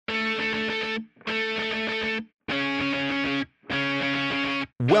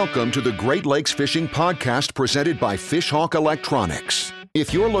Welcome to the Great Lakes Fishing Podcast presented by Fishhawk Electronics.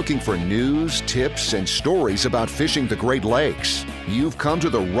 If you're looking for news, tips, and stories about fishing the Great Lakes, you've come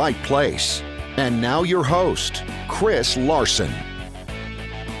to the right place. And now your host, Chris Larson.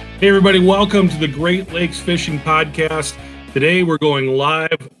 Hey everybody, welcome to the Great Lakes Fishing Podcast. Today we're going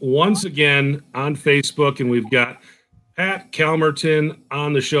live once again on Facebook, and we've got Pat Calmerton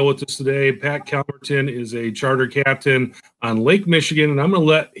on the show with us today. Pat Calmerton is a charter captain on Lake Michigan, and I'm going to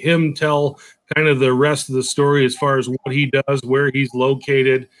let him tell kind of the rest of the story as far as what he does, where he's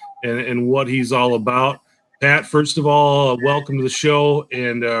located, and what he's all about. Pat, first of all, welcome to the show,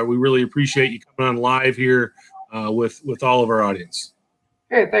 and we really appreciate you coming on live here with all of our audience.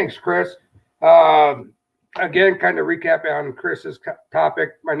 Hey, thanks, Chris. Again, kind of recapping on Chris's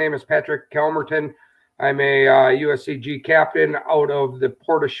topic, my name is Patrick Calmerton. I'm a USCG captain out of the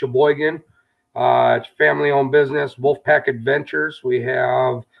Port of Sheboygan. It's a family-owned business, Wolfpack Adventures. We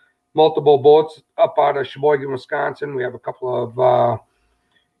have multiple boats up out of Sheboygan, Wisconsin. We have a couple of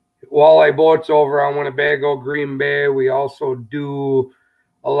walleye boats over on Winnebago, Green Bay. We also do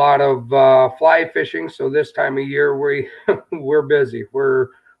a lot of fly fishing. So this time of year, we're busy. We're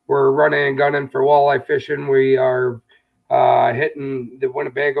running and gunning for walleye fishing. We are hitting the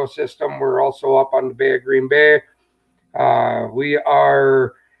Winnebago system. We're also up on the Bay of Green Bay. We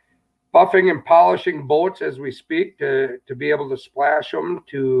are buffing and polishing boats as we speak to be able to splash them,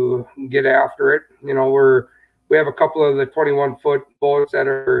 to get after it. You know, we have a couple of the 21-foot boats that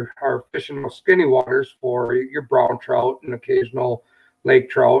are fishing those skinny waters for your brown trout and occasional lake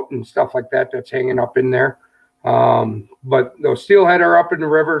trout and stuff like that that's hanging up in there. But those steelhead are up in the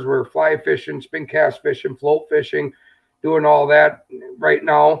rivers. We're fly fishing, spin cast fishing, float fishing, doing all that right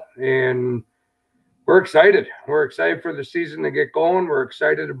now, and we're excited. We're excited for the season to get going. We're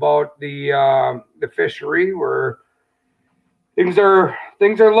excited about the fishery. Things are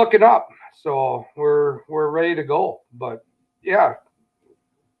looking up, so we're ready to go. But yeah,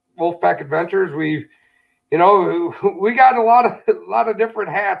 Wolfpack Adventures. We got a lot of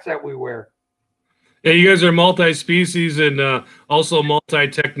different hats that we wear. Yeah, you guys are multi-species and also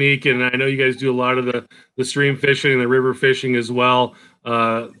multi-technique, and I know you guys do a lot of the stream fishing and the river fishing as well.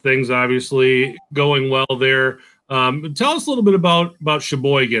 Things obviously going well there. Tell us a little bit about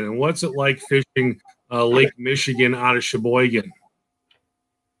Sheboygan and what's it like fishing Lake Michigan out of Sheboygan?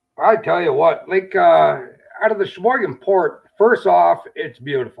 I tell you what, out of the Sheboygan port, first off, it's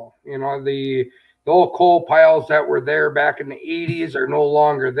beautiful. You know, the old coal piles that were there back in the 80s are no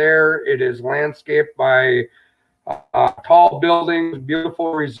longer there. It is landscaped by tall buildings,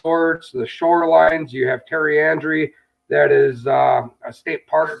 beautiful resorts, the shorelines. You have Terry Andre, that is a state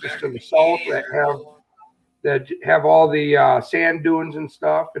park just to the south that have all the sand dunes and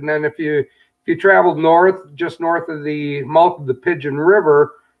stuff. And then if you travel north, just north of the mouth of the Pigeon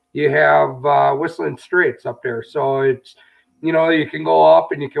River, you have Whistling Straits up there. So it's, you know, you can go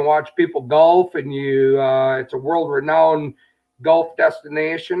up and you can watch people golf, and it's a world-renowned golf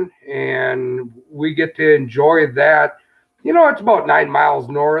destination, and we get to enjoy that. You know, it's about 9 miles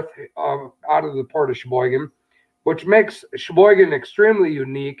north out of the Port of Sheboygan. Which makes Sheboygan extremely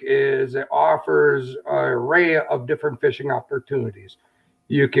unique is it offers an array of different fishing opportunities.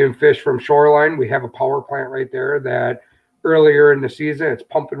 You can fish from shoreline. We have a power plant right there that earlier in the season, it's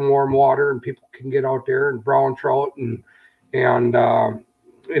pumping warm water, and people can get out there and brown trout and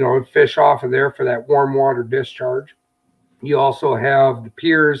fish off of there for that warm water discharge. You also have the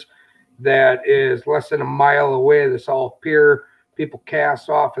piers that is less than a mile away, the South Pier. People cast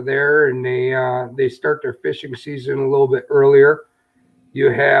off of there, and they start their fishing season a little bit earlier. You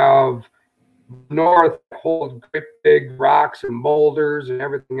have north hold great big rocks and boulders and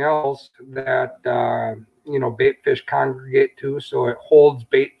everything else that bait fish congregate to, so it holds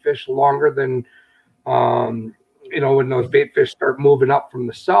bait fish longer than when those bait fish start moving up from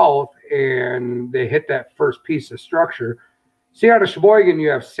the south and they hit that first piece of structure. See, out of Sheboygan, you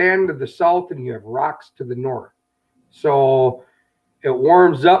have sand to the south and you have rocks to the north. So it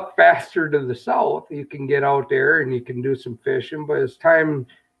warms up faster to the south. You can get out there and you can do some fishing, but as time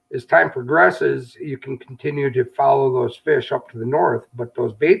progresses, you can continue to follow those fish up to the north. But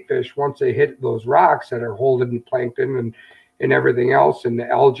those bait fish, once they hit those rocks that are holding the plankton and everything else and the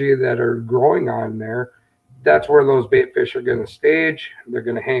algae that are growing on there, that's where those bait fish are going to stage. They're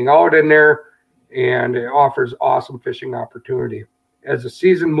going to hang out in there, and it offers awesome fishing opportunity. As the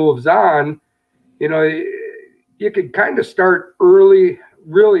season moves on, you can kind of start early,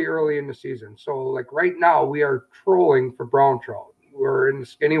 really early in the season. So like right now, we are trolling for brown trout. We're in the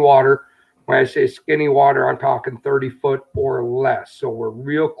skinny water. When I say skinny water, I'm talking 30 foot or less. So we're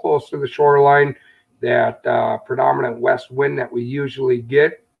real close to the shoreline. that predominant west wind that we usually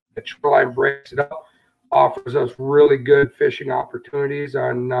get. The shoreline breaks it up, offers us really good fishing opportunities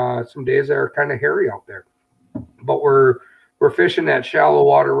on some days that are kind of hairy out there. But we're fishing that shallow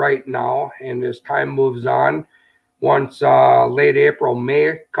water right now, and as time moves on, once late April,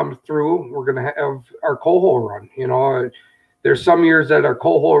 May comes through, we're going to have our coho run. You know, there's some years that our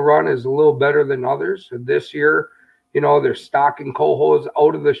coho run is a little better than others. This year, you know, they're stocking cohos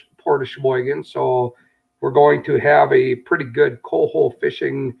out of the Port of Sheboygan, so we're going to have a pretty good coho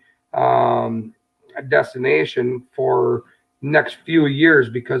fishing destination for next few years,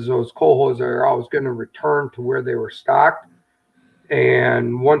 because those cohos are always going to return to where they were stocked.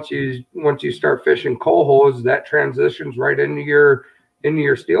 And once you start fishing cohos, that transitions right into your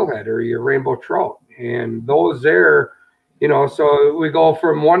steelhead or your rainbow trout. And those there, you know, so we go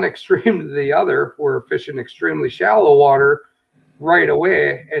from one extreme to the other. We're fishing extremely shallow water right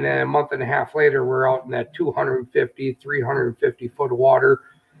away, and then a month and a half later, we're out in that 250, 350 foot of water,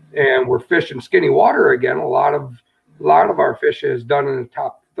 and we're fishing skinny water again. A lot of our fishing is done in the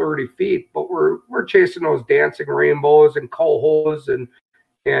top 30 feet, but we're chasing those dancing rainbows and cohos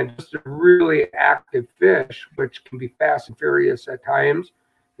and just a really active fish, which can be fast and furious at times.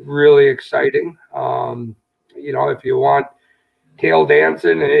 Really exciting. You know, if you want tail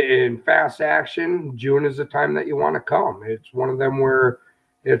dancing and fast action, June is the time that you want to come. It's one of them where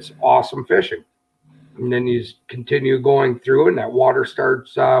it's awesome fishing. And then you continue going through, and that water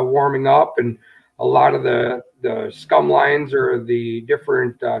starts warming up, and a lot of the scum lines or the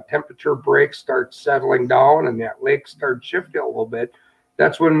different temperature breaks start settling down, and that lake starts shifting a little bit.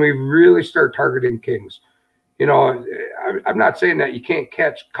 That's when we really start targeting kings. You know, I'm not saying that you can't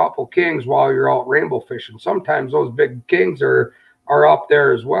catch a couple kings while you're out rainbow fishing. Sometimes those big kings are up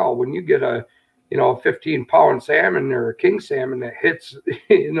there as well. When you get a 15-pound salmon or a king salmon that hits,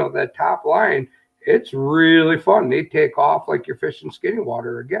 you know, that top line, it's really fun. They take off like you're fishing skinny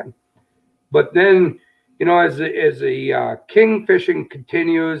water again. But then, you know, as the king fishing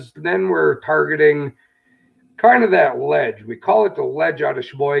continues, then we're targeting kind of that ledge. We call it the ledge out of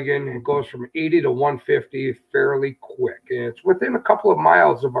Sheboygan. It goes from 80 to 150 fairly quick. And it's within a couple of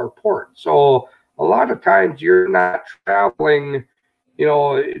miles of our port. So a lot of times you're not traveling, you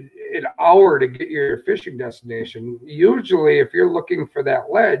know, an hour to get your fishing destination. Usually, if you're looking for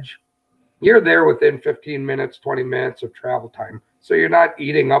that ledge, you're there within 15 minutes, 20 minutes of travel time. So you're not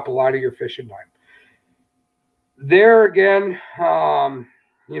eating up a lot of your fishing time. There again,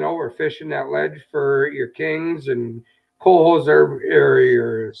 you know, we're fishing that ledge for your kings, and cohos or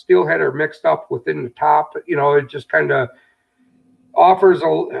your steelhead are mixed up within the top. You know, it just kind of offers an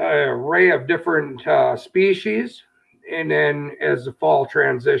array of different species. And then as the fall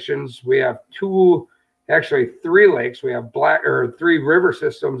transitions, we have three lakes. We have three river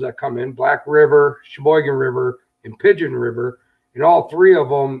systems that come in: Black River, Sheboygan River, and Pigeon River. And all three of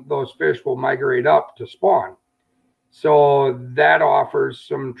them, those fish will migrate up to spawn. So that offers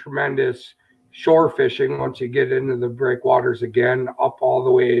some tremendous shore fishing once you get into the breakwaters again, up all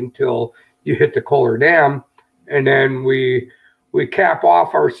the way until you hit the Kohler Dam. And then we cap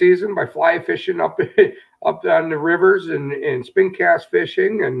off our season by fly fishing up on the rivers and spin cast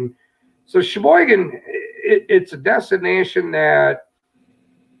fishing. And so Sheboygan, it's a destination that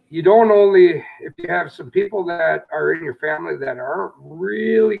you don't only, if you have some people that are in your family that aren't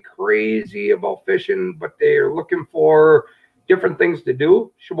really crazy about fishing, but they are looking for different things to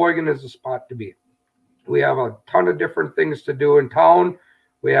do, Sheboygan is the spot to be. We have a ton of different things to do in town.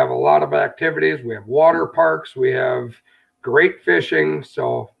 We have a lot of activities. We have water parks. We have great fishing.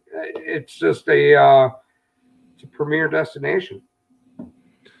 So it's just it's a premier destination.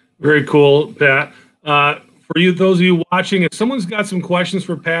 Very cool, Pat. For you, those of you watching, if someone's got some questions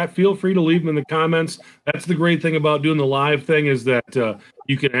for Pat, feel free to leave them in the comments. That's the great thing about doing the live thing, is that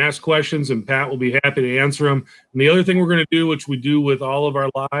you can ask questions and Pat will be happy to answer them. And the other thing we're going to do, which we do with all of our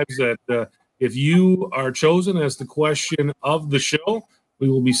lives, that if you are chosen as the question of the show, we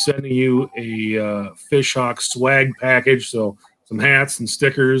will be sending you a Fish Hawk swag package. So some hats and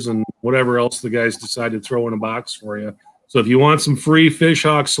stickers and whatever else the guys decide to throw in a box for you. So if you want some free Fish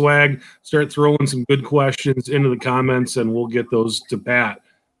Hawk swag, start throwing some good questions into the comments, and we'll get those to Pat.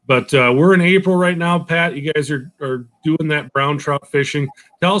 But we're in April right now, Pat. You guys are doing that brown trout fishing.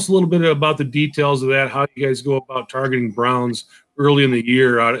 Tell us a little bit about the details of that, how you guys go about targeting browns early in the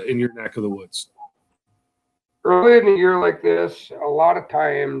year out in your neck of the woods. Early in a year like this, a lot of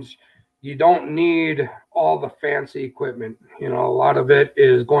times you don't need all the fancy equipment. You know, a lot of it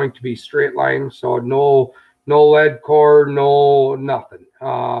is going to be straight line, so no lead core, no nothing.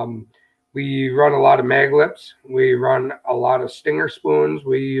 We run a lot of mag lips. We run a lot of stinger spoons.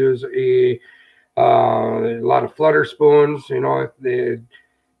 We use a A lot of flutter spoons, you know, a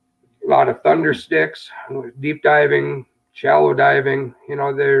lot of thunder sticks, deep diving, shallow diving. You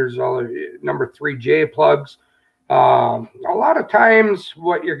know, there's all number 3 J plugs. A lot of times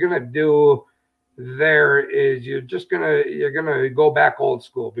what you're going to do there is you're gonna go back old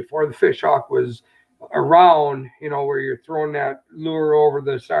school before the fish hawk was around, you know, where you're throwing that lure over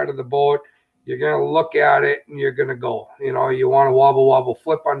the side of the boat. You're gonna look at it and you're gonna go, you know, you want to wobble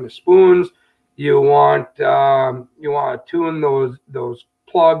flip on the spoons. You want to tune those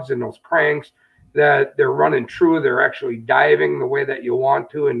plugs and those cranks that they're running true. They're actually diving the way that you want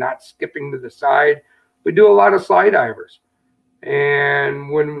to and not skipping to the side. We do a lot of slide divers. And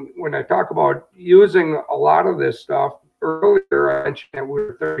when I talk about using a lot of this stuff, earlier I mentioned that we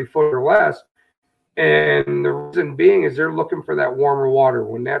were 30 foot or less. And the reason being is they're looking for that warmer water.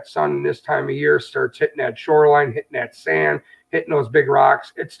 When that sun this time of year starts hitting that shoreline, hitting that sand, hitting those big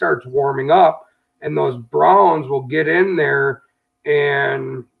rocks, it starts warming up. And those browns will get in there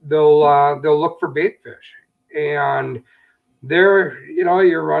and they'll look for bait fish. And there, you know,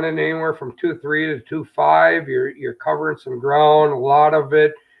 you're running anywhere from 2.3 to 2.5. You're covering some ground. A lot of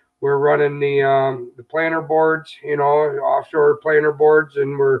it, we're running the planer boards, you know, offshore planer boards,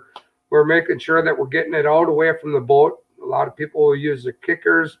 and we're making sure that we're getting it out away from the boat. A lot of people will use the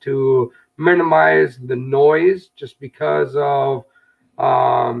kickers to minimize the noise, just because of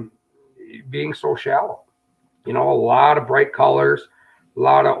being so shallow. You know, a lot of bright colors. A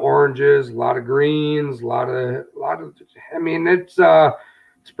lot of oranges, a lot of greens, a lot of. I mean, it's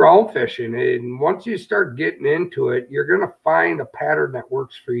brown fishing, and once you start getting into it, you're gonna find a pattern that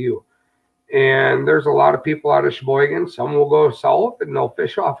works for you. And there's a lot of people out of Sheboygan. Some will go south and they'll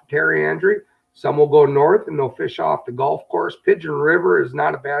fish off Terry Andre. Some will go north and they'll fish off the golf course. Pigeon River is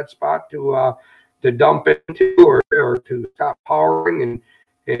not a bad spot to dump into or to stop powering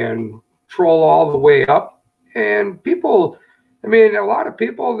and troll all the way up. And people. I mean, a lot of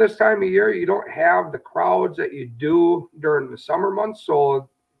people this time of year, you don't have the crowds that you do during the summer months. So,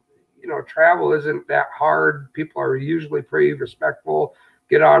 you know, travel isn't that hard. People are usually pretty respectful,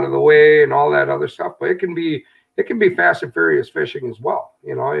 get out of the way and all that other stuff. But it can be fast and furious fishing as well,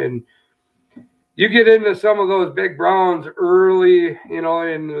 you know. And you get into some of those big browns early, you know,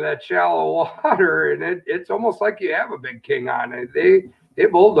 in that shallow water, and it's almost like you have a big king on it. They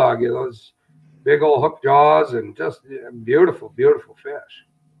bulldog you, those big old hook jaws, and just beautiful fish.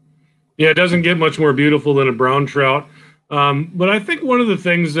 Yeah, it doesn't get much more beautiful than a brown trout. But I think one of the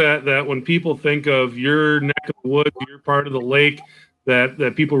things that when people think of your neck of the woods, your part of the lake,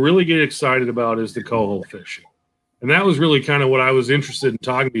 that people really get excited about is the coho fishing. And that was really kind of what I was interested in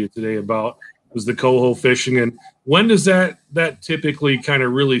talking to you today about, was the coho fishing. And when does that typically kind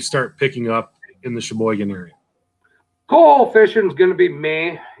of really start picking up in the Sheboygan area? Coho fishing is going to be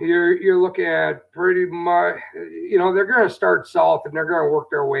May. You're looking at pretty much, you know, they're going to start south and they're going to work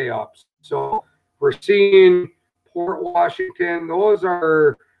their way up. So we're seeing Port Washington. Those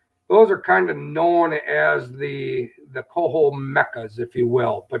are kind of known as the coho meccas, if you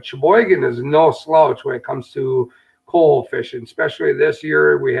will. But Sheboygan is no slouch when it comes to coho fishing, especially this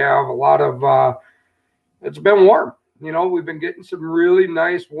year. We have a lot of it's been warm. You know, we've been getting some really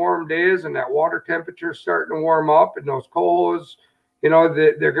nice warm days, and that water temperature is starting to warm up, and those cohos, you know,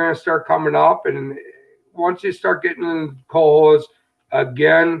 they're going to start coming up. And once you start getting into cohos,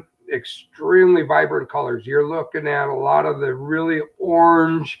 again, extremely vibrant colors. You're looking at a lot of the really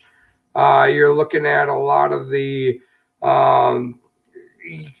orange. You're looking at a lot of the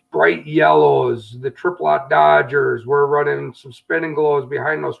bright yellows, the triplot dodgers. We're running some spinning glows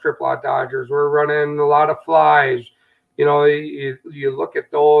behind those triplot dodgers. We're running a lot of flies. You know, you look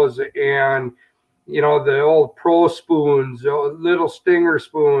at those, and, you know, the old pro spoons, little stinger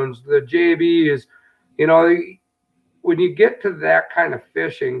spoons, the JBs, you know, when you get to that kind of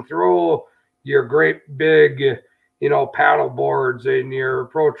fishing, throw your great big, you know, paddle boards and your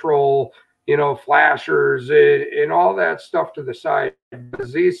Pro Troll, you know, flashers and all that stuff to the side.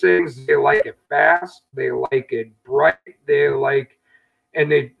 Because these things, they like it fast, they like it bright,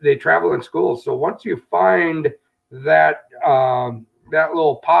 and they travel in schools. So once you find that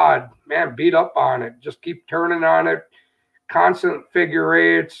little pod, man, beat up on it. Just keep turning on it. Constant figure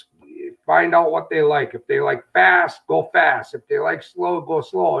eights. Find out what they like. If they like fast, go fast. If they like slow, go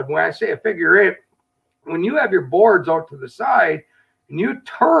slow. And when I say a figure eight, when you have your boards out to the side and you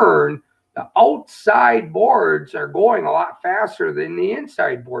turn, the outside boards are going a lot faster than the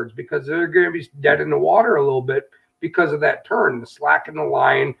inside boards, because they're going to be dead in the water a little bit because of that turn, the slack in the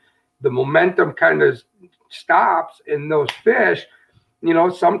line, the momentum kind of stops. And those fish, you know,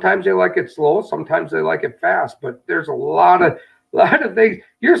 sometimes they like it slow, sometimes they like it fast, but there's a lot of a lot of things.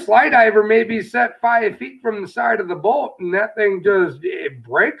 Your slide diver may be set 5 feet from the side of the boat, and that thing just it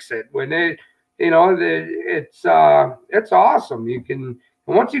breaks it when it, it's awesome. You can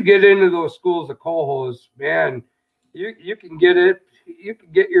once you get into those schools of cohos, man, you can get it. You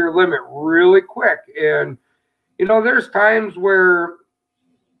can get your limit really quick, and there's times where,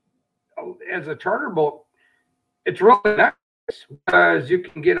 as a charter boat, it's really nice because you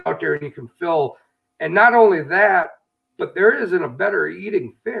can get out there and you can fill. And not only that, but there isn't a better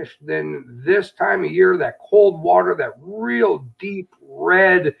eating fish than this time of year, that cold water, that real deep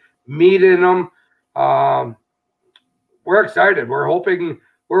red meat in them. We're excited. We're hoping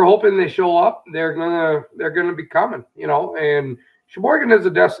they show up. They're gonna be coming, and Sheboygan is a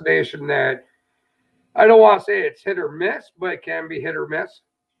destination that I don't want to say it's hit or miss, but it can be hit or miss.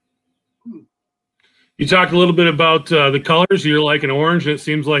 You talked a little bit about the colors. You're like an orange. It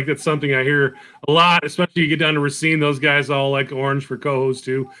seems like that's something I hear a lot, especially you get down to Racine. Those guys all like orange for cohos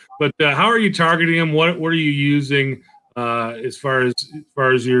too. But how are you targeting them? What are you using as far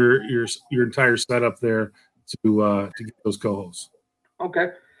as your entire setup there to get those cohos? Okay,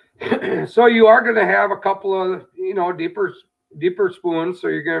 so you are going to have a couple of deeper spoons. So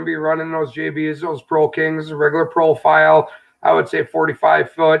you're going to be running those JBs, those Pro Kings, regular profile. I would say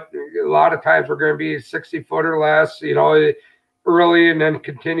 45 foot. A lot of times we're going to be 60 foot or less, early, and then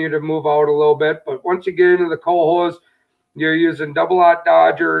continue to move out a little bit. But once you get into the cohos, you're using double-aught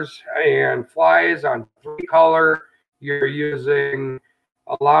Dodgers and flies on 3 color. You're using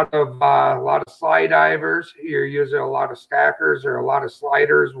a lot of slide divers. You're using a lot of stackers or a lot of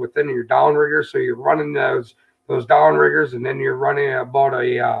sliders within your downriggers. So you're running those downriggers, and then you're running about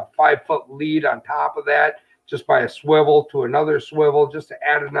a 5 foot lead on top of that, just by a swivel to another swivel, just to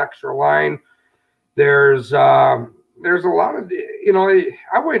add an extra line. There's a lot of,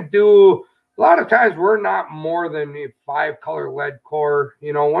 I would do, a lot of times we're not more than a 5 color lead core.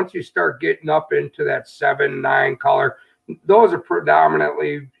 Once you start getting up into that 7, 9 color, those are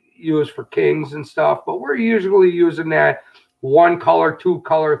predominantly used for kings and stuff, but we're usually using that 1 color, 2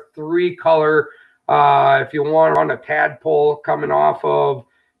 color, 3 color. If you want to run a tadpole coming off of,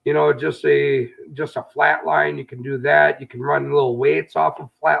 just a flat line, you can do that. You can run little weights off of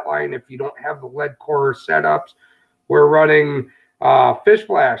flat line if you don't have the lead core setups. We're running fish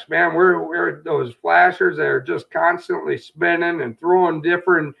flash, man. We're those flashers that are just constantly spinning and throwing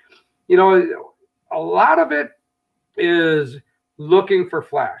different, a lot of it is looking for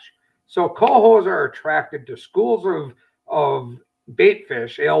flash. So cohos are attracted to schools of bait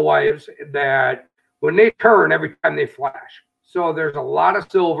fish, alewives, that when they turn, every time they flash. So there's a lot of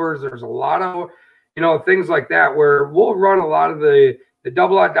silvers. There's a lot of, things like that, where we'll run a lot of the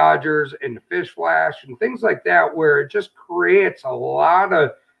double-aught Dodgers and the fish flash and things like that, where it just creates a lot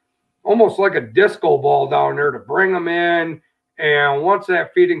of, almost like a disco ball down there to bring them in. And once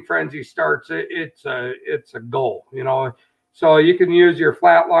that feeding frenzy starts, it's a goal, So you can use your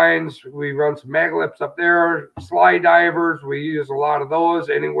flat lines. We run some Magalips up there, slide divers. We use a lot of those,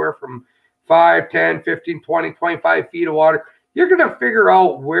 anywhere from 5, 10, 15, 20, 25 feet of water. You're going to figure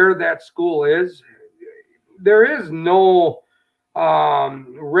out where that school is. There is no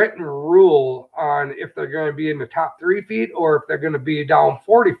written rule on if they're going to be in the top 3 feet or if they're going to be down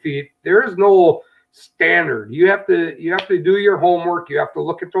 40 feet. There is no standard. You have to do your homework. You have to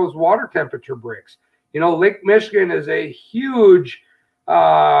look at those water temperature breaks. Lake Michigan is a huge,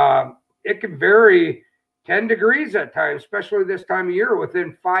 it can vary 10 degrees at times, especially this time of year,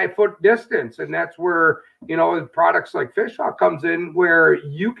 within 5 foot distance. And that's where, products like Fish Hawk comes in, where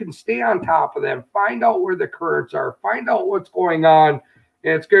you can stay on top of them, find out where the currents are, find out what's going on,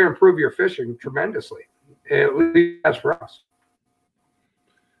 and it's going to improve your fishing tremendously. At least that's for us.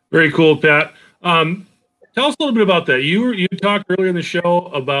 Very cool, Pat. Tell us a little bit about that. You talked earlier in the show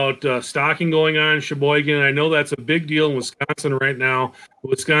about stocking going on in Sheboygan. I know that's a big deal in Wisconsin right now. The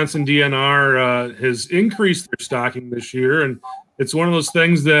Wisconsin DNR has increased their stocking this year, and it's one of those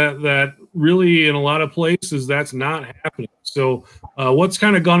things that really, in a lot of places, that's not happening. So what's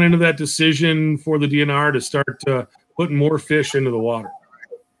kind of gone into that decision for the DNR to start putting more fish into the water?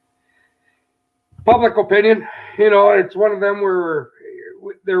 Public opinion. It's one of them where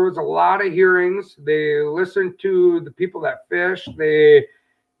there was a lot of hearings. They listened to the people that fish. They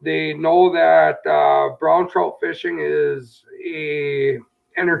know that brown trout fishing is a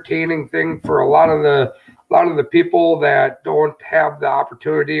entertaining thing for a lot of the people that don't have the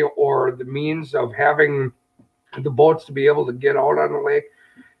opportunity or the means of having the boats to be able to get out on the lake.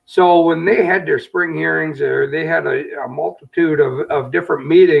 So when they had their spring hearings, they had a multitude of different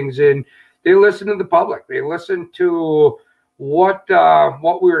meetings, and they listened to the public. They listened to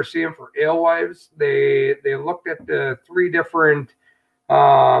what we were seeing for alewives. They looked at the three different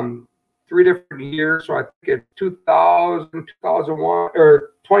years. So I think it's 2000, 2001,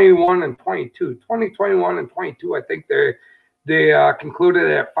 or 21 and 22. 2021 and 22, I think they concluded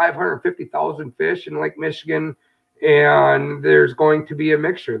at 550,000 fish in Lake Michigan. And there's going to be a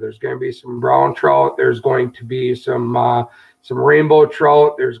mixture. There's going to be some brown trout. There's going to be some rainbow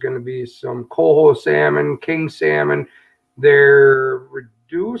trout. There's going to be some coho salmon, king salmon. They're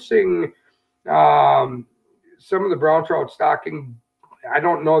reducing some of the brown trout stocking. I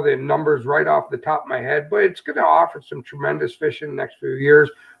don't know the numbers right off the top of my head, but it's going to offer some tremendous fish in the next few years.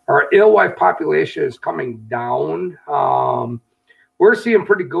 Our alewife population is coming down. We're seeing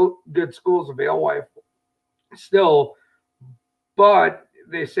pretty good schools of alewife still, but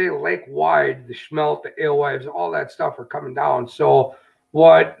they say lake wide, the smelt, the alewives, all that stuff are coming down. So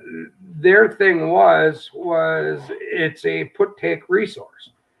what their thing was it's a put-take resource.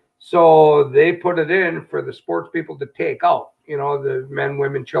 So they put it in for the sports people to take out, the men,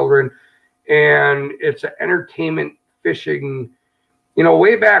 women, children, and it's an entertainment fishing.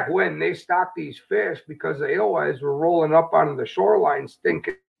 Way back when they stocked these fish, because the alewives were rolling up onto the shoreline,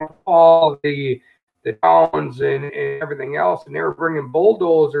 stinking all the towns and everything else, and they were bringing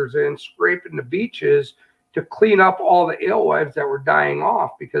bulldozers in, scraping the beaches to clean up all the alewives that were dying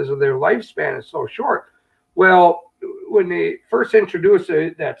off because of their lifespan is so short. Well, when they first introduced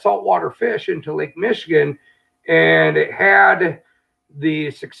that saltwater fish into Lake Michigan, and it had the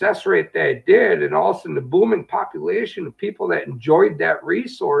success rate that it did, and also the booming population of people that enjoyed that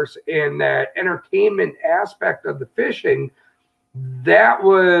resource and that entertainment aspect of the fishing, that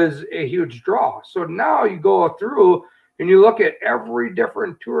was a huge draw. So now you go through and you look at every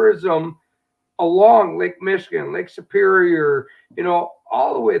different tourism along Lake Michigan, Lake Superior,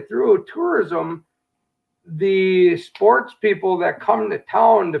 all the way through tourism. The sports people that come to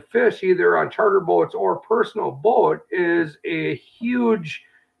town to fish either on charter boats or personal boat is a huge,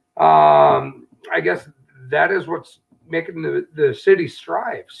 I guess that is what's making the city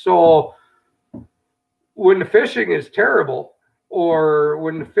strive. So when the fishing is terrible, or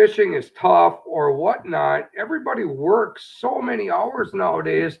when the fishing is tough or whatnot, everybody works so many hours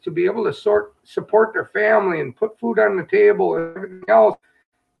nowadays to be able to support their family and put food on the table and everything else,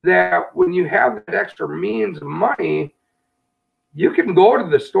 that when you have that extra means of money, you can go to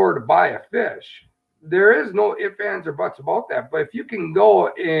the store to buy a fish. There is no ifs, ands, or buts about that. But if you can go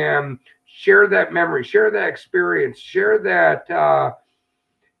and share that memory, share that experience, share it.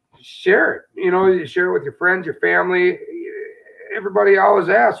 You share it with your friends, your family. Everybody always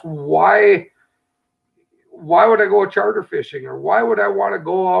asks, why would I go charter fishing, or why would I want to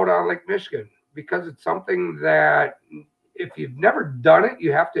go out on Lake Michigan? Because it's something that if you've never done it,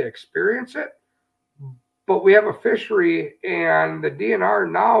 you have to experience it. But we have a fishery, and the DNR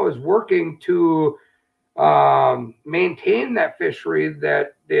now is working to maintain that fishery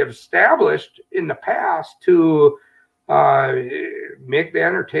that they have established in the past to make the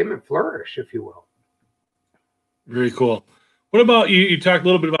entertainment flourish, if you will. Very cool. What about you talked a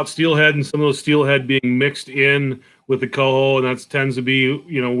little bit about steelhead and some of those steelhead being mixed in with the coho, and that tends to be,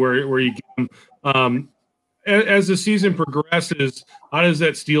 where you get them. As the season progresses, how does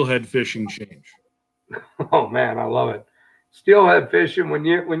that steelhead fishing change? Oh man, I love it. Steelhead fishing, when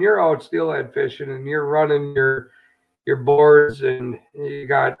you're out steelhead fishing and you're running your boards, and you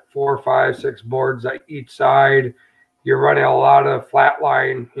got 4, 5, 6 boards on each side. You're running a lot of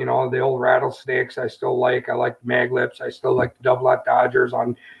flatline, the old rattlesnakes. I like mag lips. I still like the double lot dodgers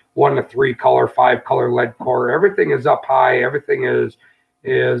on 1 to 3 color, 5 color lead core. Everything is up high. Everything is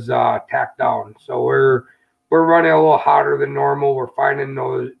tacked down. So we're running a little hotter than normal. We're finding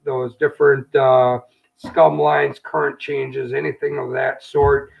those different scum lines, current changes, anything of that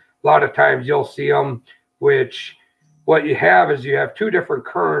sort. A lot of times you'll see them, which what you have is you have 2 different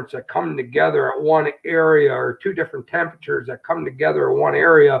currents that come together at one area, or 2 different temperatures that come together at one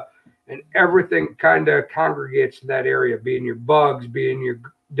area, and everything kind of congregates to that area, being your bugs, being your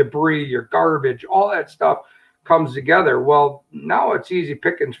debris, your garbage, all that stuff comes together. Well, now it's easy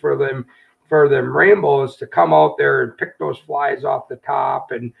pickings for them rainbows to come out there and pick those flies off the top,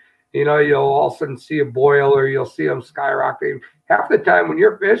 and you'll all of a sudden see a boil, or you'll see them skyrocketing. Half the time when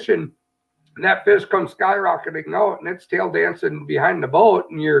you're fishing, that fish comes skyrocketing out and it's tail dancing behind the boat,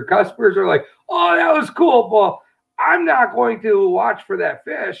 and your customers are like, oh, that was cool. Well, I'm not going to watch for that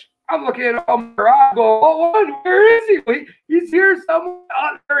fish. I'm looking at my rod going, oh, where is he? He's here somewhere.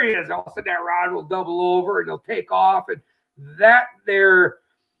 Oh, there he is. All of a sudden that rod will double over and he'll take off. And that there,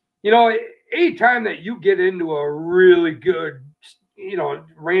 anytime that you get into a really good,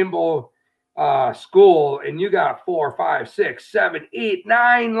 rainbow school, and you got 4, 5, 6, 7, 8,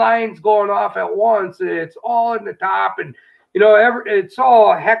 9 lines going off at once, and it's all in the top, and it's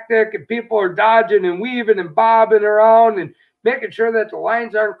all hectic, and people are dodging and weaving and bobbing around and making sure that the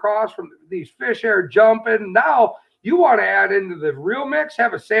lines aren't crossed from these fish are jumping. Now you want to add into the reel mix,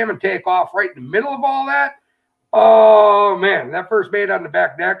 have a salmon take off right in the middle of all that. Oh man, that first mate on the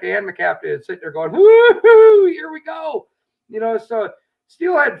back deck and the captain is sitting there going, woo-hoo, here we go. So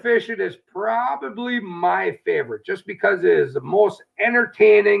steelhead fishing is probably my favorite, just because it is the most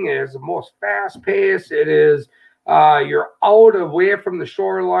entertaining, it is the most fast-paced, it is you're out away from the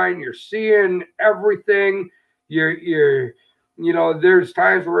shoreline, you're seeing everything, you're there's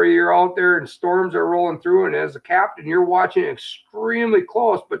times where you're out there and storms are rolling through, and as a captain you're watching extremely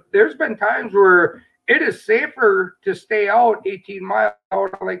close, but there's been times where it is safer to stay out 18 miles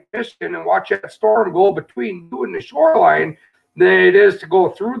out on Lake Michigan and watch that storm go between you and the shoreline than it is to go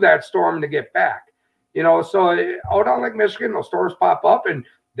through that storm to get back. So out on Lake Michigan, those storms pop up, and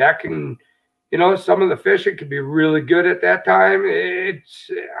that can, some of the fishing can be really good at that time.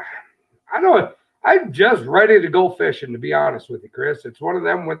 I'm just ready to go fishing, to be honest with you, Chris. It's one of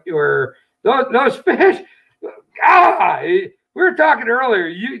them with your those fish. We were talking earlier.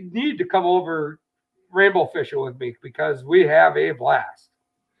 You need to come over rainbow fishing with me because we have a blast.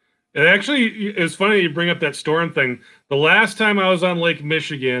 And actually, it's funny you bring up that storm thing. The last time I was on Lake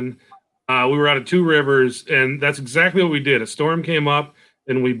Michigan, we were out of Two Rivers, and that's exactly what we did. A storm came up,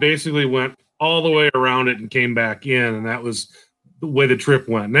 and we basically went all the way around it and came back in, and that was the way the trip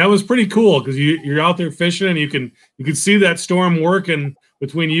went. And that was pretty cool because you're out there fishing, and you can see that storm working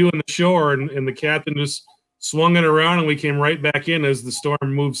between you and the shore, and the captain just swung it around, and we came right back in as the storm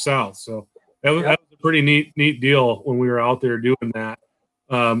moved south. So that was a pretty neat deal when we were out there doing that.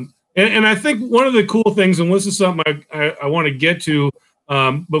 And I think one of the cool things, and this is something I want to get to,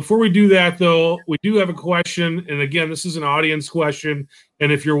 before we do that, though, we do have a question. And again, this is an audience question.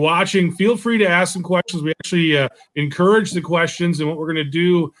 And if you're watching, feel free to ask some questions. We actually encourage the questions. And what we're going to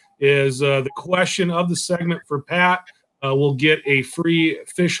do is the question of the segment for Pat will get a free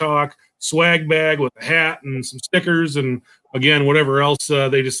Fish Hawk swag bag with a hat and some stickers and, again, whatever else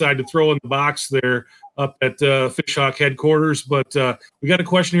they decide to throw in the box there up at Fish Hawk headquarters. But we got a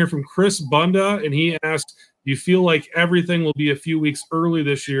question here from Chris Bunda, and he asked, do you feel like everything will be a few weeks early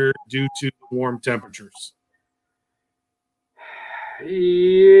this year due to warm temperatures?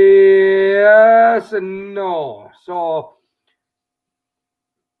 Yes and no. So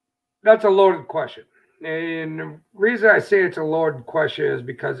that's a loaded question. And the reason I say it's a loaded question is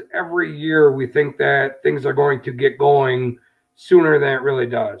because every year we think that things are going to get going sooner than it really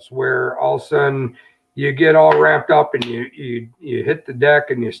does, where all of a sudden you get all ramped up and you hit the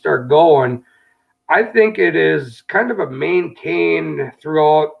deck and you start going. I think it is kind of a maintained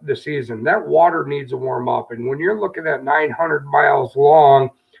throughout the season. That water needs to warm up. And when you're looking at 900 miles long,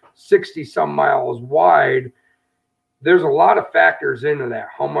 60 some miles wide, there's a lot of factors into that.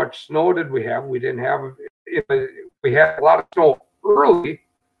 How much snow did we have? We didn't have, we had a lot of snow early,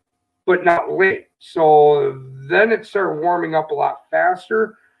 but not late. So then it started warming up a lot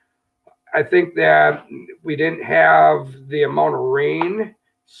faster. I think that we didn't have the amount of rain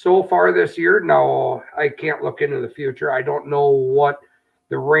so far this year. Now, I can't look into the future. I don't know what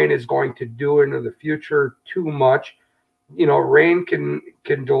the rain is going to do into the future too much. Rain can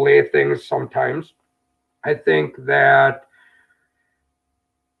delay things sometimes. I think that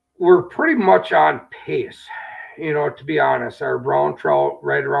we're pretty much on pace, to be honest. Our brown trout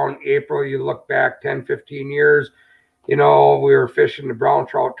right around April, you look back 10, 15 years, we were fishing the brown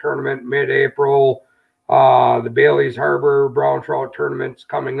trout tournament mid-April. The Bailey's Harbor brown trout tournament's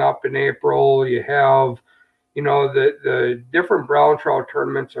coming up in April. You have, the different brown trout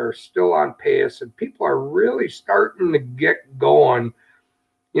tournaments are still on pace, and people are really starting to get going.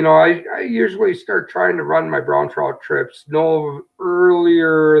 I usually start trying to run my brown trout trips no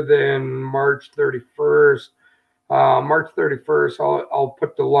earlier than March 31st. March 31st, I'll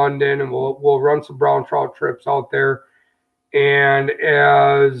put to London, and we'll run some brown trout trips out there. And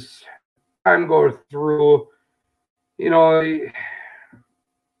as time goes through, I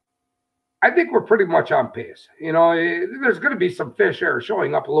think we're pretty much on pace. There's going to be some fish that are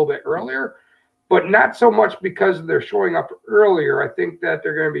showing up a little bit earlier, but not so much because they're showing up earlier. I think that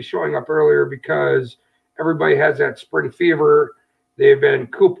they're going to be showing up earlier because everybody has that spring fever. They've been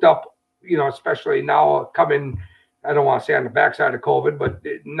cooped up, especially now coming, I don't want to say on the backside of COVID, but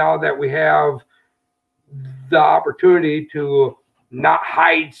now that we have the opportunity to not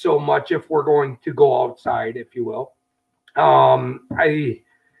hide so much if we're going to go outside, if you will.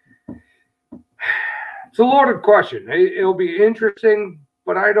 It's a loaded question. It'll be interesting,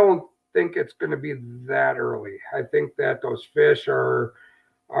 but I don't think it's going to be that early. I think that those fish are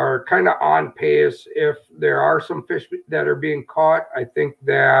kind of on pace. If there are some fish that are being caught, I think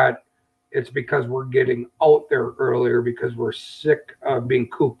that it's because we're getting out there earlier because we're sick of being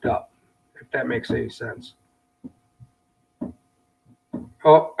cooped up, if that makes any sense.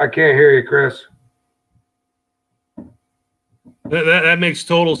 Oh, I can't hear you, Chris. That makes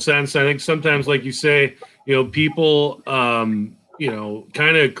total sense. I think sometimes, like you say, people, kind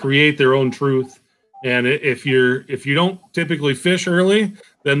of create their own truth. And if you don't typically fish early,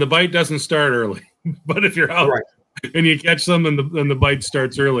 then the bite doesn't start early. But if you're out Right. and you catch them, and the bite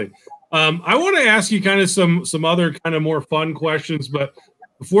starts early. I want to ask you kind of some other kind of more fun questions. But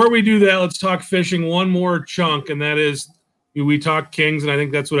before we do that, let's talk fishing one more chunk, and that is we talk kings, and I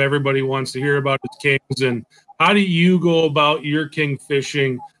think that's what everybody wants to hear about is kings. And how do you go about your king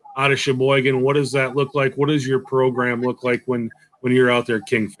fishing out of Sheboygan? What does that look like? What does your program look like when you're out there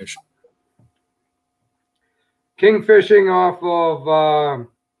king fishing? King fishing off of our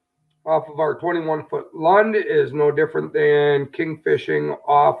 21-foot Lund is no different than king fishing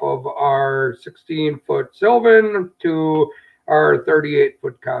off of our 16-foot Sylvan to our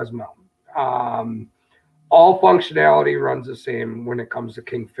 38-foot Cosmo. All functionality runs the same when it comes to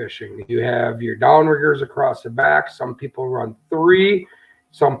king fishing. You have your downriggers across the back. Some people run 3,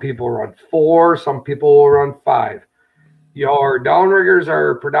 some people run 4, some people will run 5. Your downriggers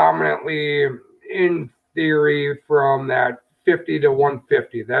are predominantly, in theory, from that 50 to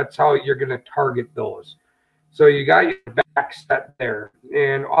 150. That's how you're going to target those. So you got your back set there.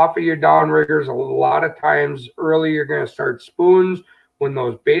 And off of your downriggers, a lot of times early you're going to start spoons when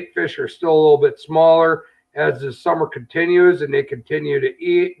those bait fish are still a little bit smaller. As the summer continues and they continue to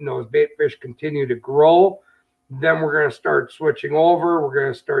eat and those bait fish continue to grow, then we're going to start switching over. We're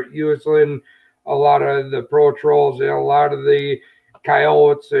going to start using a lot of the Pro Trolls and a lot of the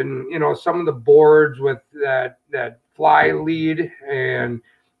coyotes and, some of the boards with that fly lead, and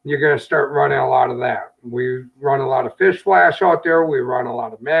you're going to start running a lot of that. We run a lot of fish flash out there. We run a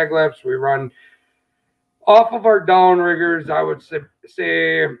lot of maglips. We run off of our downriggers. I would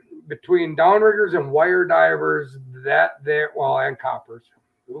say between downriggers and wire divers, and coppers,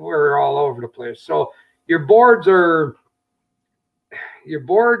 we're all over the place. So your boards, or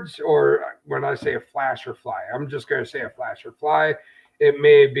when I say a flash or fly, I'm just going to say a flash or fly. It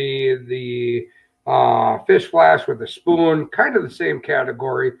may be the fish flash with a spoon, kind of the same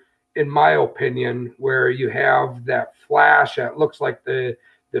category, in my opinion, where you have that flash that looks like the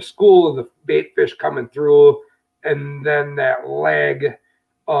school of the bait fish coming through, and then that leg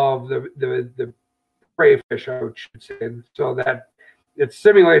of the prey fish, I should say, so that it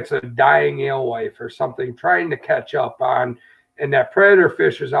simulates a dying alewife or something trying to catch up on, and that predator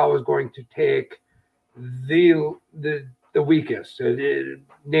fish is always going to take the weakest.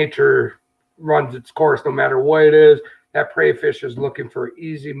 Nature runs its course no matter what it is. That prey fish is looking for an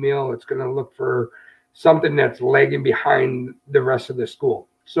easy meal. It's going to look for something that's lagging behind the rest of the school.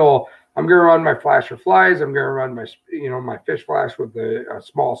 So I'm going to run my flasher flies. I'm going to run my fish flash with a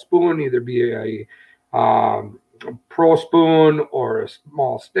small spoon, either be a pro spoon or a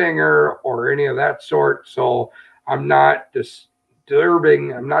small stinger or any of that sort. So I'm not disturbing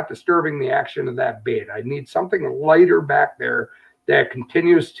the action of that bait. I need something lighter back there that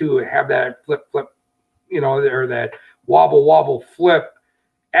continues to have that flip, or that wobble flip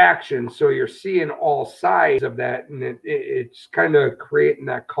action. So you're seeing all sides of that, and it's kind of creating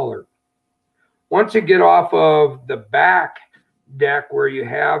that color. Once you get off of the back deck where you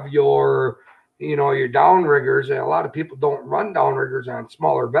have your downriggers, and a lot of people don't run downriggers on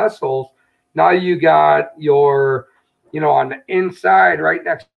smaller vessels. Now you got your, on the inside, right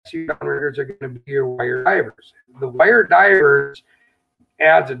next to your downriggers are going to be your wire divers. The wire divers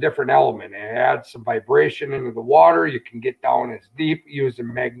adds a different element. It adds some vibration into the water. You can get down as deep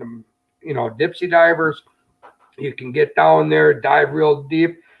using Magnum, Dipsy divers. You can get down there, dive real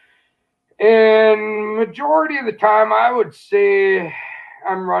deep. And majority of the time, I would say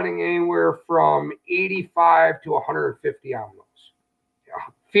I'm running anywhere from 85 to 150 on those.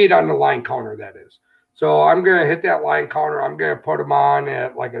 Feet on the line counter, that is. So I'm going to hit that line counter. I'm going to put them on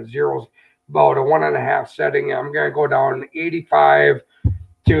at like a 0, about a 1.5 setting. I'm going to go down 85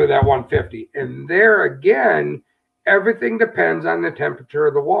 to that 150. And there again, everything depends on the temperature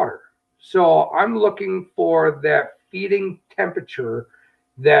of the water. So I'm looking for that feeding temperature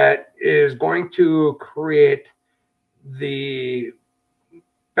that is going to create the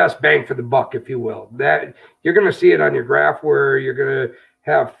best bang for the buck, if you will. That you're going to see it on your graph where you're going to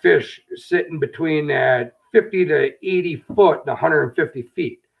have fish sitting between that 50 to 80 foot and 150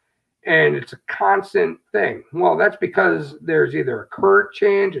 feet. and it's a constant thing. Well, that's because there's either a current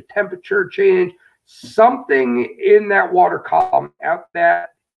change, a temperature change, something in that water column at that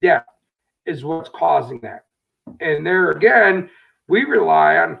depth is what's causing that. And there again, we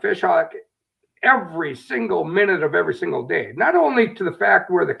rely on Fish Hawk every single minute of every single day. Not only to the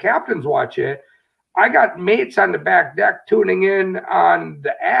fact where the captains watch it, I got mates on the back deck tuning in on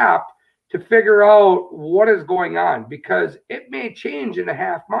the app to figure out what is going on, because it may change in a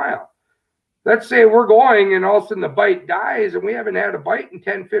half mile. Let's say we're going and all of a sudden the bite dies and we haven't had a bite in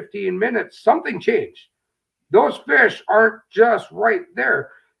 10, 15 minutes. Something changed. Those fish aren't just right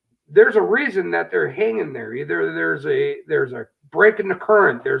there. There's a reason that they're hanging there. Either there's a break in the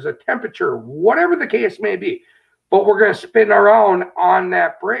current, there's a temperature, whatever the case may be. But we're going to spin around on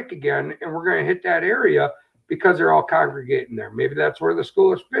that break again, and we're going to hit that area because they're all congregating there. Maybe that's where the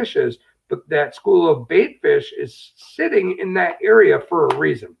school of fish is, but that school of bait fish is sitting in that area for a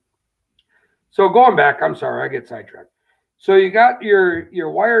reason. So going back, I'm sorry, I get sidetracked. So you got your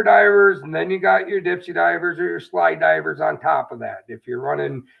wire divers, and then you got your dipsy divers or your slide divers on top of that. If you're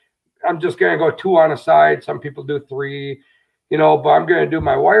running, I'm just going to go 2 on a side. Some people do 3, but I'm going to do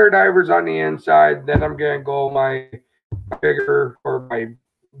my wire divers on the inside. Then I'm going to go my bigger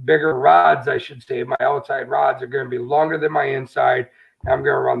rods, I should say. My outside rods are going to be longer than my inside. And I'm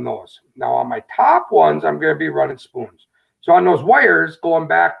going to run those. Now on my top ones, I'm going to be running spoons. So on those wires, going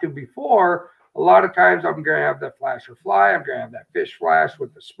back to before, a lot of times I'm going to have that flasher fly. I'm going to have that fish flash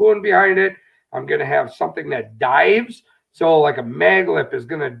with the spoon behind it. I'm going to have something that dives. So like a mag-lip is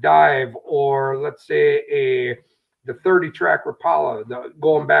going to dive, or let's say the 30 track Rapala,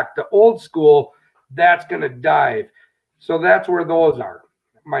 going back to old school, that's going to dive. So that's where those are.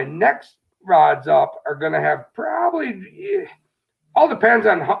 My next rods up are going to have probably, all depends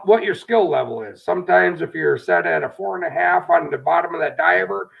on what your skill level is. Sometimes if you're set at a 4.5 on the bottom of that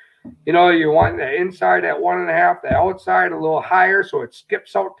diver, you want the inside at 1.5, the outside a little higher, so it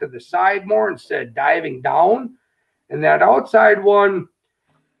skips out to the side more instead of diving down. And that outside one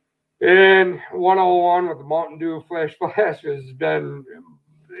in 101 with the Mountain Dew Flash has been,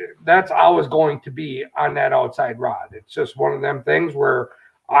 that's always going to be on that outside rod. It's just one of them things where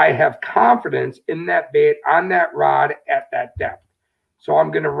I have confidence in that bait on that rod at that depth. So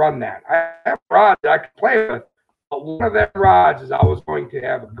I'm going to run that. I have rods I can play with, but one of them rods is always going to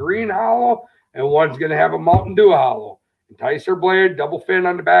have a green hollow, and one's going to have a Mountain Dew hollow. Enticer blade, double fin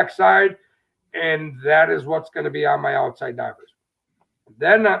on the backside, and that is what's going to be on my outside divers.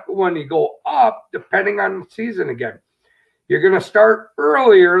 Then when you go up, depending on the season again, you're going to start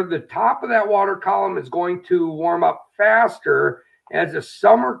earlier. The top of that water column is going to warm up faster. As the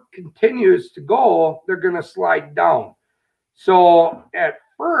summer continues to go, they're going to slide down. So at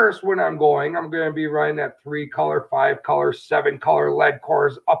first, when I'm going to be running that 3-color, 5-color, 7-color lead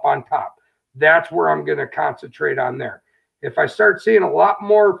cores up on top. That's where I'm going to concentrate on there. If I start seeing a lot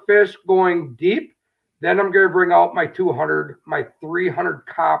more fish going deep, then I'm going to bring out my 200, my 300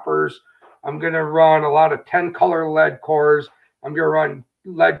 coppers. I'm going to run a lot of 10-color lead cores. I'm going to run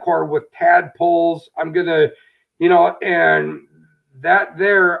lead core with tadpoles. I'm going to, and that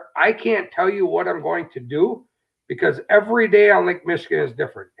there, I can't tell you what I'm going to do, because every day on Lake Michigan is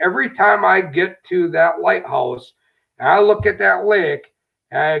different. Every time I get to that lighthouse and I look at that lake,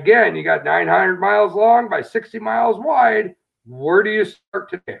 and again, you got 900 miles long by 60 miles wide. Where do you start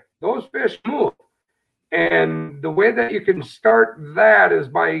today? Those fish move. And the way that you can start that is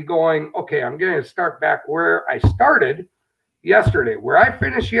by going, okay, I'm going to start back where I started yesterday. Where I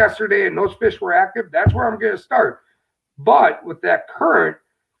finished yesterday and those fish were active, that's where I'm going to start. But with that current,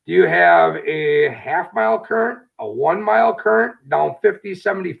 do you have a half-mile current, a 1-mile current, down 50,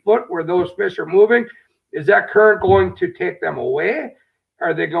 70 foot where those fish are moving? Is that current going to take them away?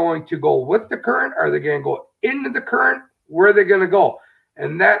 Are they going to go with the current? Are they going to go into the current? Where are they going to go?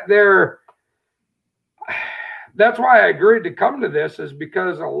 And that's why I agreed to come to this, is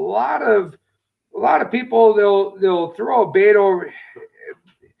because a lot of people, they'll throw a bait over.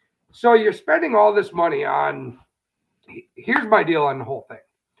 So you're spending all this money on, here's my deal on the whole thing.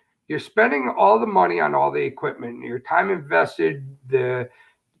 You're spending all the money on all the equipment, your time invested, the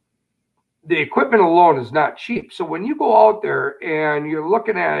equipment alone is not cheap. So when you go out there and you're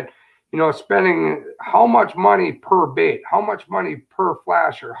looking at, spending how much money per bait, how much money per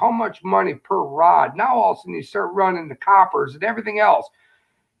flasher, how much money per rod, now all of a sudden you start running the coppers and everything else.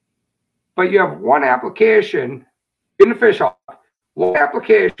 But you have one application in the Fish Hawk, one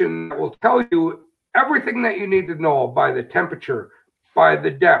application that will tell you everything that you need to know by the temperature, by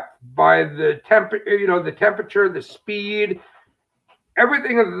the depth, by the the temperature, the speed,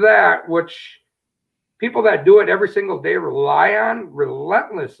 everything of that, which people that do it every single day rely on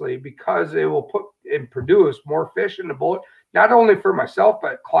relentlessly, because they will put and produce more fish in the boat, not only for myself,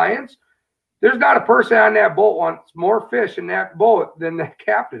 but clients. There's not a person on that boat wants more fish in that boat than the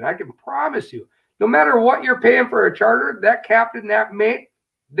captain. I can promise you. No matter what you're paying for a charter, that captain, that mate,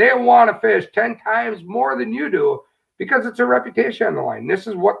 they want to fish 10 times more than you do, because it's a reputation on the line. This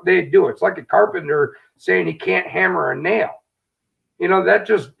is what they do. It's like a carpenter saying he can't hammer a nail. You know, that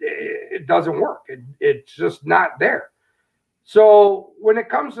just, it doesn't work. It's just not there. So when it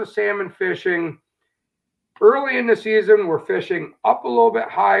comes to salmon fishing, early in the season, we're fishing up a little bit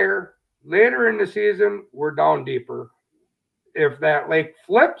higher. Later in the season, we're down deeper. If that lake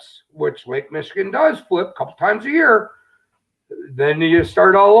flips, which Lake Michigan does flip a couple times a year, then you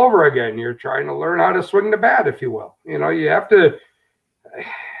start all over again. You're trying to learn how to swing the bat, if you will. You know, you have to,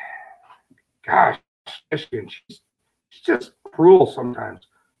 gosh, Michigan, she's just cruel sometimes,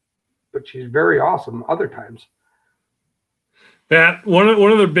 but she's very awesome other times. Pat, one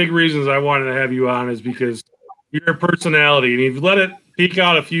of the big reasons I wanted to have you on is because your personality, and you've let it peek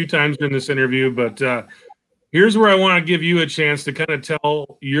out a few times in this interview, but here's where I want to give you a chance to kind of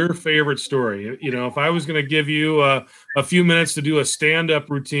tell your favorite story. You know, if I was going to give you a few minutes to do a stand-up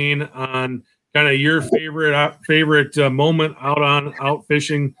routine on kind of your favorite moment out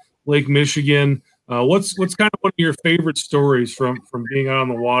fishing Lake Michigan, what's kind of one of your favorite stories from being out on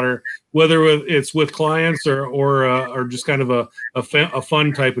the water, whether it's with clients or just kind of a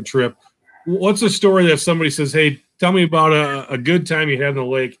fun type of trip? What's a story that somebody says, hey, tell me about a good time you had in the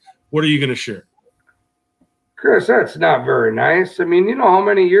lake? What are you going to share? Chris, that's not very nice. I mean, you know how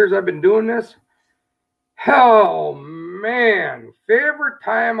many years I've been doing this? Oh, man. Favorite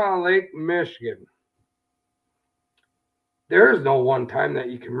time on Lake Michigan. There is no one time that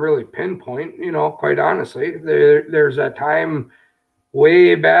you can really pinpoint, you know, quite honestly. There's a time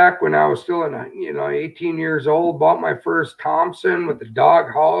way back when I was still 18 years old, bought my first Thompson with the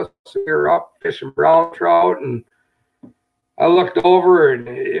dog house. We were up fishing brown trout, and I looked over, and,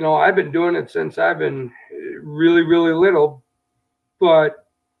 you know, I've been doing it since I've been really, really little. But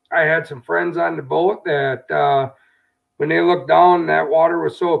I had some friends on the boat that when they looked down, that water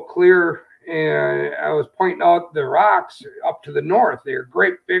was so clear, and I was pointing out the rocks up to the north. They're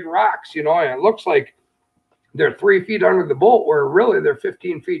great big rocks, you know, and it looks like they're 3 feet under the boat, where really they're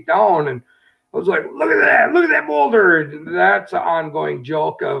 15 feet down. And I was like, look at that boulder. And that's an ongoing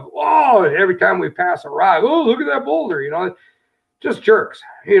joke of, oh, every time we pass a rock, oh, look at that boulder, you know, just jerks.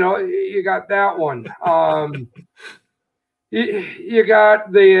 You know, you got that one. You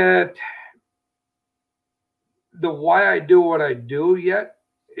got the why I do what I do yet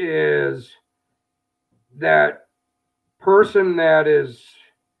is that person that is,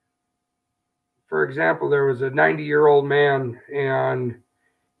 for example, there was a 90-year-old man, and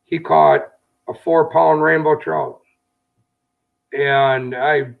he caught a 4-pound rainbow trout. And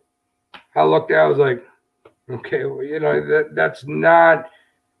I looked at it, I was like, okay, well, you know, that's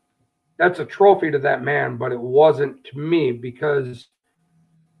a trophy to that man, but it wasn't to me because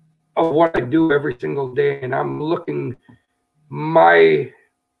of what I do every single day. And I'm looking, my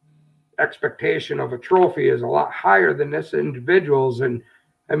expectation of a trophy is a lot higher than this individual's. And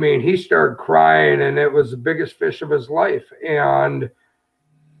I mean, he started crying, and it was the biggest fish of his life. And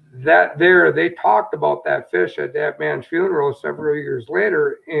they talked about that fish at that man's funeral several years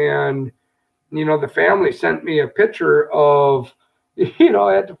later. And, you know, the family sent me a picture of, you know,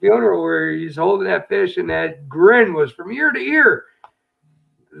 at the funeral where he's holding that fish, and that grin was from ear to ear.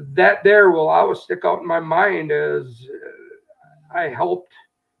 That there will always stick out in my mind as I helped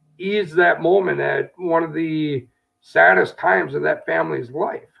ease that moment at one of the saddest times of that family's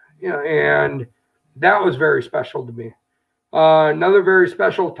life, you know, and that was very special to me. Another very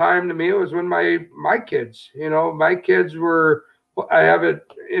special time to me was when my kids, you know, my kids were, I have it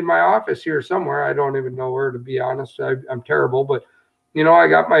in my office here somewhere. I don't even know where, to be honest. I'm terrible, but, you know, I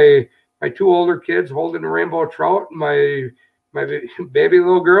got my 2 older kids holding a rainbow trout, my baby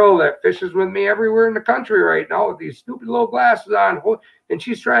little girl that fishes with me everywhere in the country right now with these stupid little glasses on, and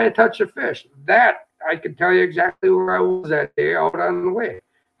she's trying to touch a fish. That I can tell you exactly where I was that day out on the lake.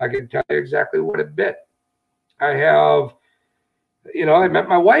 I can tell you exactly what it bit. I have, you know, I met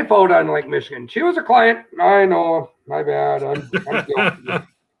my wife out on Lake Michigan. She was a client. I know, my bad. I'm guilty.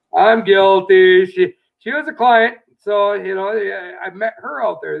 I'm guilty. She was a client. So, you know, I met her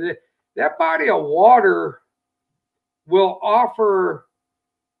out there. That body of water will offer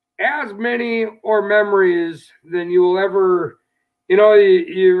as many or memories than you will ever, you know,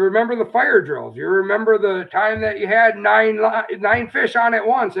 you remember the fire drills. You remember the time that you had nine fish on at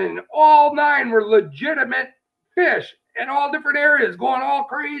once, and all 9 were legitimate fish in all different areas going all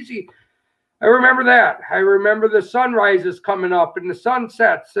crazy. I remember that. I remember the sunrises coming up and the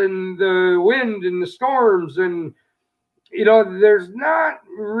sunsets and the wind and the storms. And, you know, there's not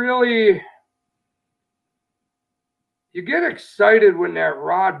really, you get excited when that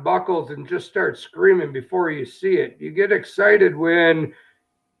rod buckles and just starts screaming before you see it. You get excited when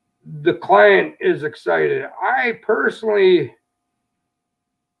the client is excited. I personally,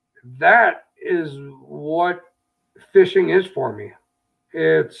 that is what fishing is for me.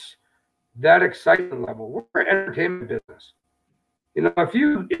 It's that excitement level. We're an entertainment business. You know, if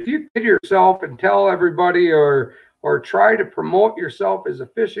you kid yourself and tell everybody or try to promote yourself as a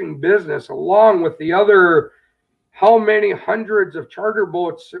fishing business along with the other how many hundreds of charter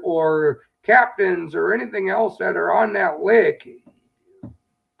boats or captains or anything else that are on that lake,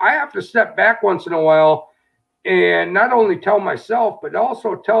 I have to step back once in a while and not only tell myself, but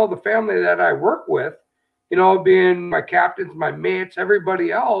also tell the family that I work with, you know, being my captains, my mates,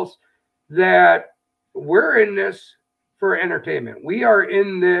 everybody else, that we're in this for entertainment. We are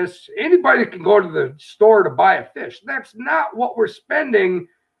in this. Anybody can go to the store to buy a fish. That's not what we're spending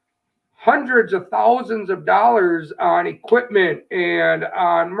hundreds of thousands of dollars on equipment and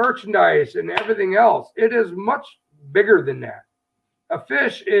on merchandise and everything else. It is much bigger than that. A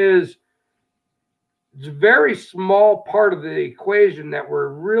fish is a very small part of the equation that we're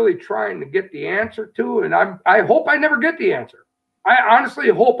really trying to get the answer to. And I hope I never get the answer. I honestly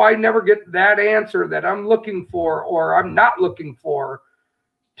hope I never get that answer that I'm looking for or I'm not looking for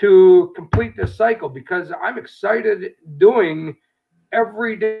to complete this cycle, because I'm excited doing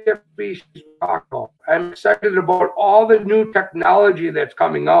every day species we talk about. I'm excited about all the new technology that's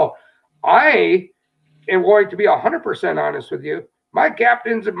coming out. I am going to be 100% honest with you. My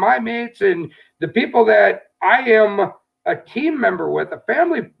captains and my mates and the people that I am a team member with, a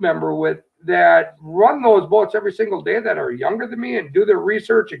family member with, that run those boats every single day, that are younger than me and do their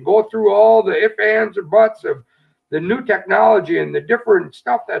research and go through all the ifs, ands, or buts of the new technology and the different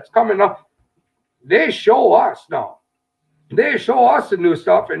stuff that's coming up, they show us now. They show us the new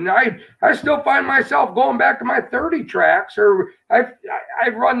stuff, and I still find myself going back to my 30 tracks, or I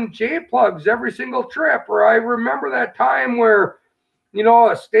run J plugs every single trip, or I remember that time where, you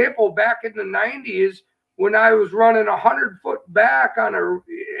know, a staple back in the 90s when I was running 100-foot back on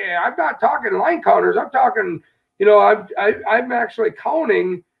I'm not talking line counters. I'm talking, you know, I'm actually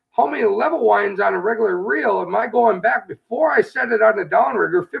counting how many level winds on a regular reel am I going back before I set it on the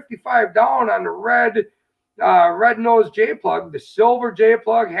downrigger, 55 down on the red nose J plug. The silver J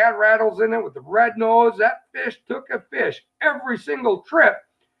plug had rattles in it with the red nose. That fish took a fish every single trip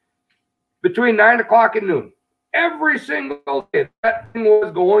between 9 o'clock and noon. Every single day, that thing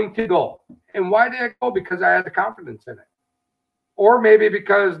was going to go. And why did it go? Because I had the confidence in it. Or maybe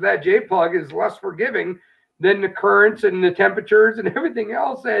because that J plug is less forgiving than the currents and the temperatures and everything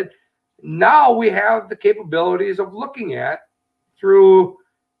else that now we have the capabilities of looking at through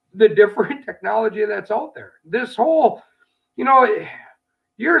the different technology that's out there. This whole, you know,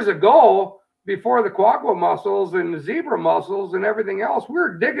 years ago, before the quagga mussels and the zebra mussels and everything else, we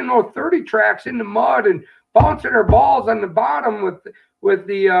were digging those 30 tracks in the mud and bouncing our balls on the bottom with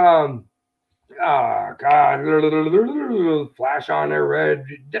the flash on there red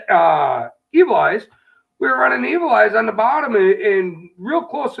Evil Eyes. We were running Evil Eyes on the bottom and real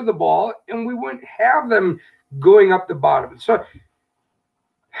close to the ball, and we wouldn't have them going up the bottom. So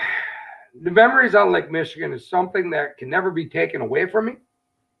the memories on Lake Michigan is something that can never be taken away from me.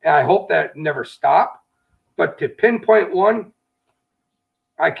 And I hope that never stop. But to pinpoint one,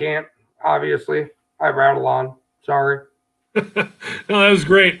 I can't, obviously. I rattle on. Sorry. No, that was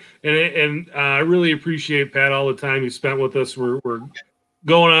great. And I really appreciate, Pat, all the time you spent with us. We're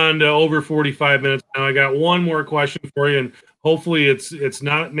going on to over 45 minutes now. I got one more question for you, and hopefully it's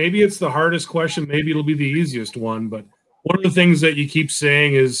not, maybe it's the hardest question. Maybe it'll be the easiest one. But one of the things that you keep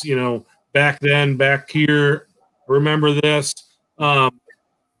saying is, you know, back then, back here, remember this.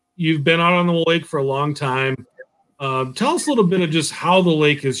 You've been out on the lake for a long time. Tell us a little bit of just how the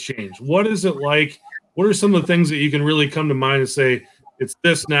lake has changed. What is it like? What are some of the things that you can really come to mind and say, it's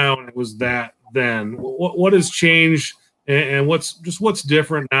this now and it was that then? What has changed, and what's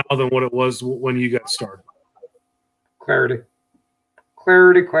different now than what it was when you got started? Clarity.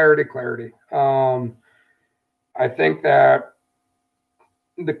 I think that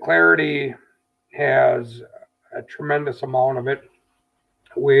the clarity has a tremendous amount of it.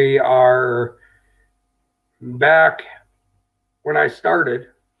 We are back when I started,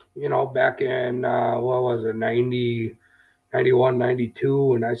 you know, back in, 90, 91, 92,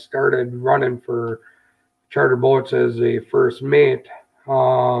 when I started running for charter boats as a first mate.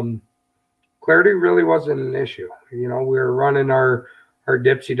 Clarity really wasn't an issue. You know, we were running our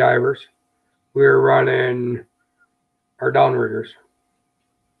Dipsy divers. we were running our downriggers.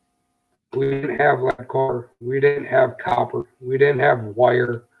 We didn't have lead core. We didn't have copper. We didn't have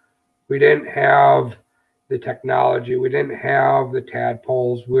wire. We didn't have the technology. We didn't have the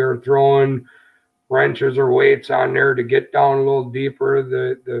tadpoles. We were throwing wrenches or weights on there to get down a little deeper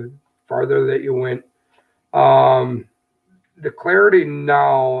the farther that you went. The clarity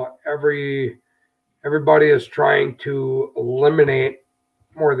now, everybody is trying to eliminate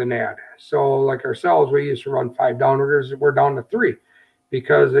more than that. So like ourselves, we used to run 5 downriggers. We're down to 3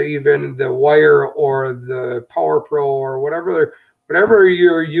 because even the wire or the Power Pro or whatever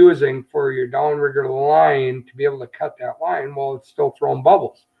you're using for your downrigger line to be able to cut that line, well, it's still throwing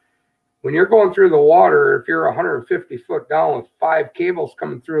bubbles. When you're going through the water, if you're 150 foot down with 5 cables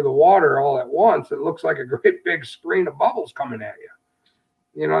coming through the water all at once, it looks like a great big screen of bubbles coming at you.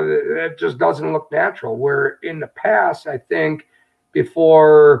 You know, it just doesn't look natural. Where in the past, I think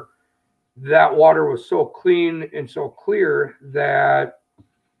before that water was so clean and so clear that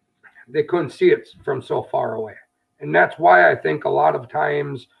they couldn't see it from so far away. And that's why I think a lot of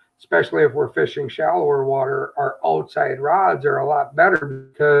times, especially if we're fishing shallower water, our outside rods are a lot better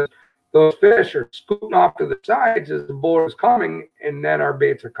because those fish are scooting off to the sides as the boat is coming, and then our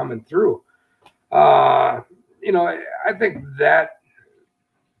baits are coming through. You know, I think that,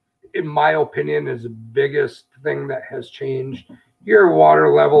 in my opinion, is the biggest thing that has changed. Your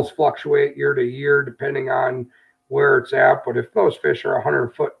water levels fluctuate year to year depending on where it's at. But if those fish are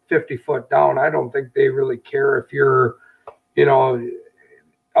 150 foot down, I don't think they really care if you're, you know,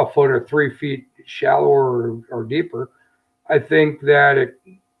 a foot or 3 feet shallower or deeper. I think that it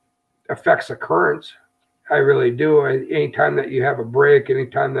affects the currents. I really do. Anytime that you have a break,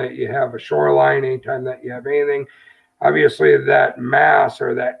 anytime that you have a shoreline, anytime that you have anything, obviously that mass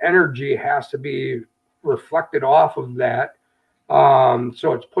or that energy has to be reflected off of that.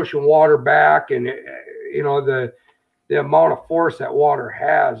 So it's pushing water back, and you know, the amount of force that water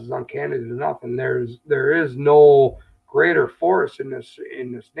has is uncanny to nothing. There is no greater force in this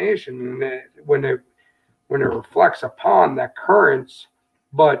nation when it reflects upon that currents.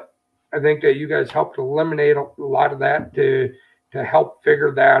 But I think that you guys helped eliminate a lot of that to help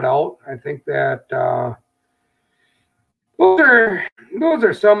figure that out. I think that those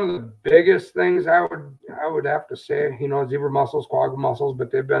are some of the biggest things I would have to say. You know, zebra mussels, quagga mussels, but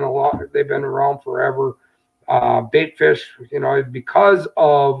they've been around forever. Bait fish, you know, because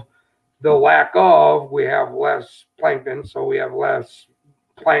of the lack of, we have less plankton, so we have less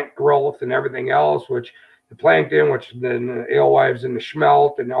plant growth and everything else, which the plankton, which then the alewives and the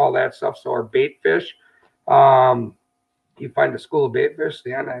smelt and all that stuff. So our bait fish, you find a school of bait fish,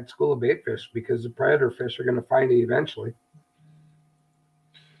 stay on that school of bait fish because the predator fish are going to find it eventually.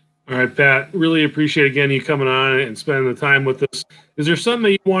 All right, Pat, really appreciate again you coming on and spending the time with us. Is there something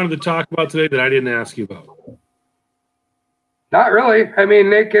that you wanted to talk about today that I didn't ask you about? Not really. I mean,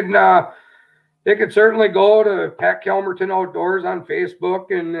 they could certainly go to Pat Kelmerton Outdoors on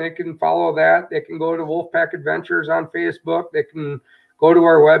Facebook, and they can follow that. They can go to Wolfpack Adventures on Facebook. They can go to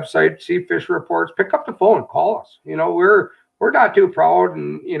our website, see fish reports, pick up the phone, call us. You know, we're not too proud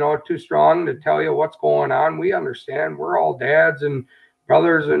and, you know, too strong to tell you what's going on. We understand. We're all dads and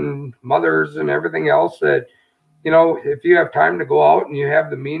brothers and mothers and everything else that, you know, if you have time to go out and you have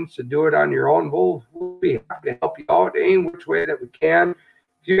the means to do it on your own, we'll be happy to help you out any which way that we can.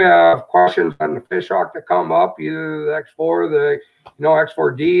 If you have questions on the fish hawk that come up, either the X4, the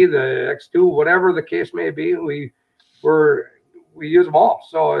X4D, the X2, whatever the case may be, we use them all.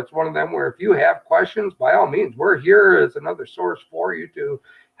 So it's one of them where if you have questions, by all means, we're here as another source for you to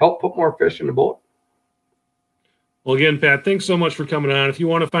help put more fish in the boat. Well, again, Pat, thanks so much for coming on. If you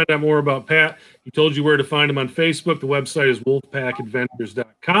want to find out more about Pat, he told you where to find him on Facebook. The website is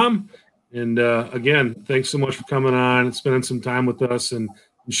wolfpackadventures.com. And again, thanks so much for coming on and spending some time with us and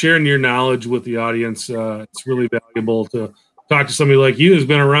sharing your knowledge with the audience. It's really valuable to talk to somebody like you who's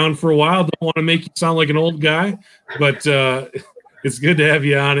been around for a while. Don't want to make you sound like an old guy, but it's good to have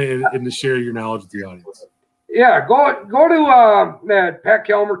you on and to share your knowledge with the audience. Yeah, go to Pat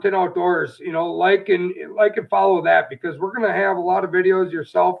Kelmerton Outdoors. You know, like and follow that, because we're going to have a lot of videos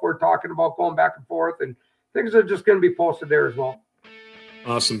yourself. We're talking about going back and forth, and things are just going to be posted there as well.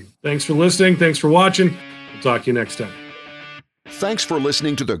 Awesome. Thanks for listening. Thanks for watching. We'll talk to you next time. Thanks for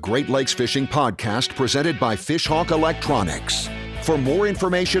listening to the Great Lakes Fishing Podcast presented by Fishhawk Electronics. For more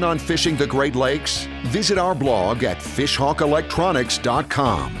information on fishing the Great Lakes, visit our blog at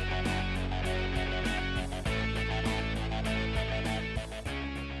fishhawkelectronics.com.